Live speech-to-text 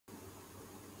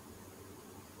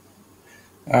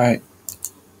All right.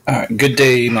 All right. Good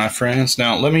day, my friends.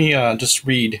 Now, let me just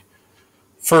read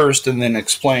first and then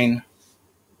explain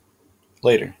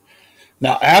later.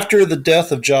 Now, after the death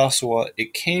of Joshua,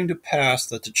 it came to pass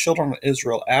that the children of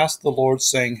Israel asked the Lord,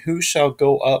 saying, Who shall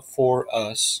go up for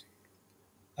us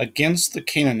against the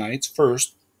Canaanites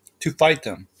first to fight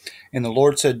them? And the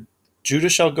Lord said, Judah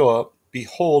shall go up.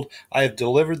 Behold, I have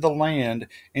delivered the land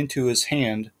into his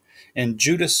hand. And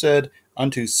Judah said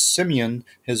unto Simeon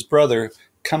his brother,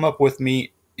 Come up with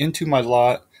me into my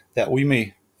lot, that we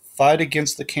may fight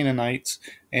against the Canaanites,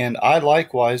 and I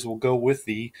likewise will go with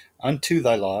thee unto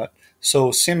thy lot.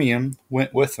 So Simeon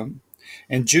went with him.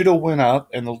 And Judah went up,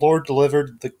 and the Lord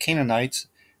delivered the Canaanites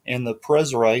and the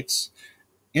Perizzites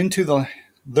into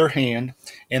their hand,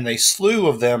 and they slew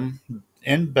of them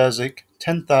in Bezek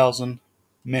 10,000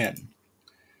 men.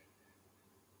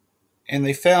 And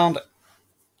they found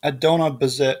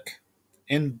Adonibezek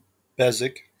in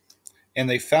Bezek, and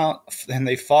they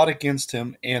fought against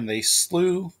him, and they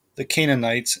slew the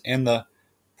Canaanites and the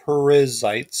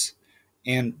Perizzites,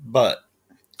 but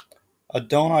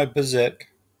Adonibezek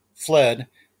fled,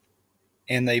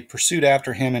 and they pursued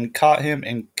after him and caught him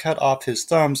and cut off his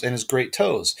thumbs and his great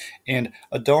toes. And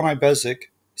Adonibezek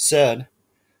said,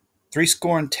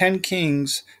 Threescore and 10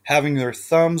 kings, having their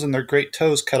thumbs and their great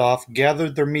toes cut off,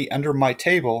 gathered their meat under my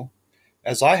table,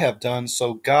 as I have done,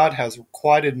 so God has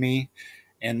requited me.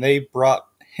 And they brought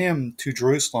him to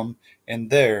Jerusalem, and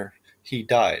there he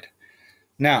died.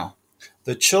 Now,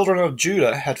 the children of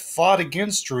Judah had fought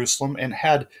against Jerusalem, and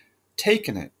had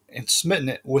taken it, and smitten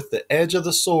it with the edge of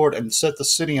the sword, and set the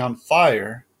city on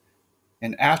fire.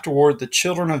 And afterward the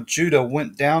children of Judah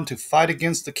went down to fight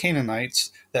against the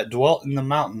Canaanites that dwelt in the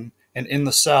mountain, and in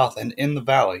the south, and in the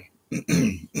valley.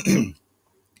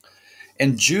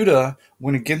 And Judah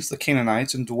went against the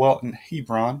Canaanites, and dwelt in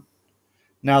Hebron.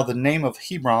 Now the name of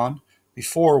Hebron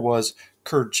before was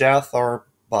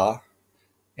Kirjatharba.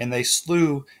 And they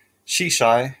slew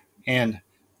Sheshai, and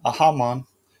Ahiman,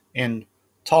 and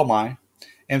Talmai.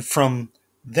 And from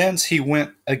thence he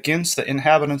went against the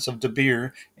inhabitants of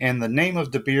Debir, and the name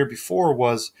of Debir before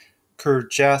was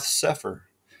Kirjathsepher.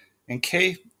 And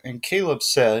Caleb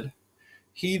said,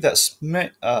 He that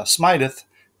smiteth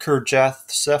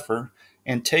Kirjathsepher,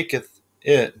 and taketh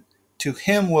it, to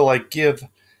him will I give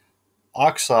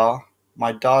Achsah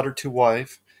my daughter to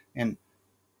wife. And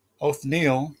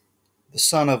Othniel, the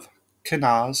son of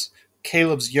Kenaz,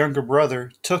 Caleb's younger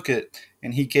brother, took it,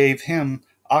 and he gave him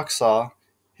Achsah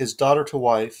his daughter to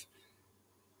wife.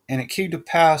 And it came to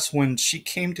pass, when she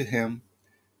came to him,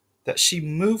 that she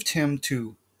moved him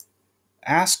to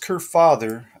ask her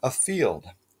father a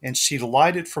field. And she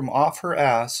lighted from off her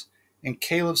ass. And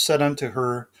Caleb said unto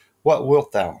her, What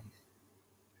wilt thou?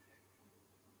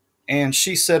 And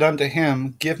she said unto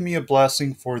him, Give me a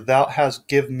blessing, for thou hast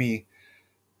given me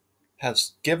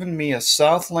a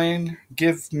south land,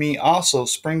 give me also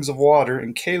springs of water.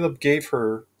 And Caleb gave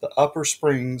her the upper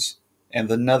springs and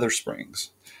the nether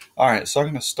springs. All right, so I'm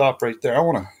going to stop right there. I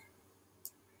want to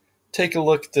take a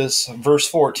look at this verse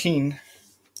 14,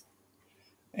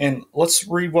 and let's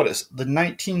read what is the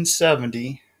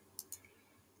 1970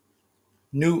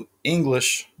 New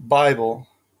English Bible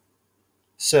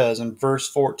says in verse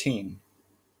 14.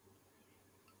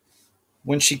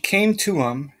 When she came to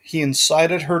him, he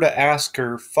incited her to ask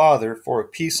her father for a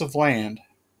piece of land.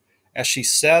 As she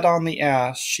sat on the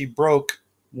ass, she broke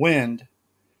wind,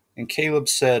 and Caleb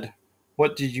said,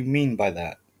 What did you mean by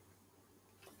that?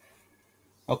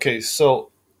 Okay, so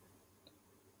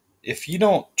if you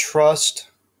don't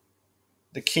trust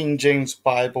the King James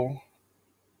Bible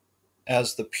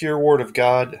as the pure Word of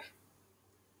God,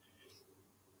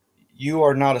 you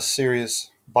are not a serious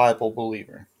Bible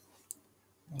believer.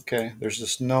 Okay, there's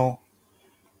just no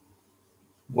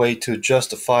way to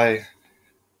justify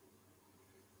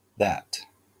that.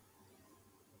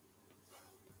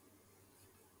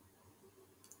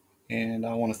 And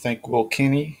I want to thank Will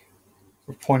Kinney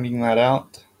for pointing that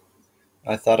out.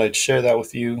 I thought I'd share that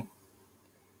with you.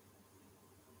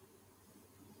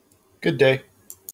 Good day.